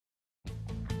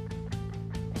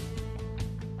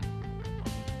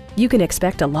You can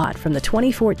expect a lot from the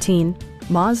 2014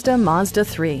 Mazda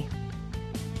Mazda3.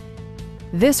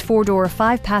 This four-door,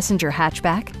 five-passenger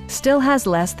hatchback still has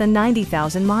less than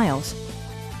 90,000 miles.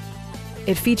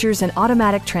 It features an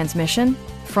automatic transmission,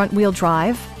 front-wheel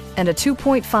drive, and a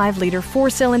 2.5-liter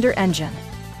four-cylinder engine.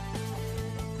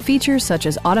 Features such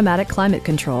as automatic climate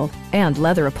control and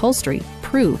leather upholstery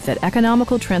prove that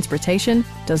economical transportation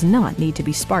does not need to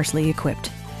be sparsely equipped.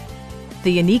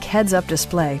 The unique heads-up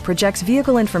display projects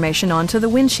vehicle information onto the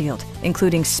windshield,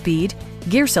 including speed,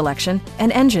 gear selection,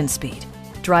 and engine speed.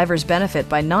 Drivers benefit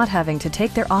by not having to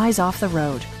take their eyes off the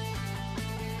road.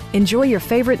 Enjoy your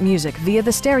favorite music via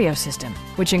the stereo system,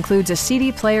 which includes a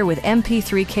CD player with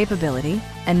MP3 capability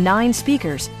and 9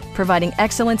 speakers, providing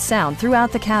excellent sound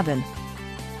throughout the cabin.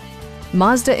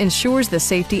 Mazda ensures the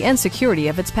safety and security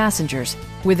of its passengers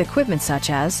with equipment such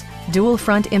as dual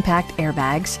front impact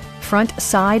airbags, front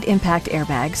side impact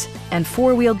airbags, and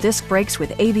four-wheel disc brakes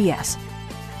with ABS.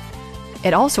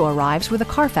 It also arrives with a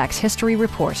Carfax history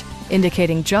report,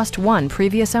 indicating just one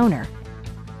previous owner.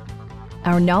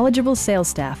 Our knowledgeable sales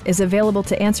staff is available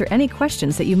to answer any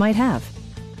questions that you might have.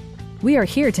 We are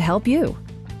here to help you.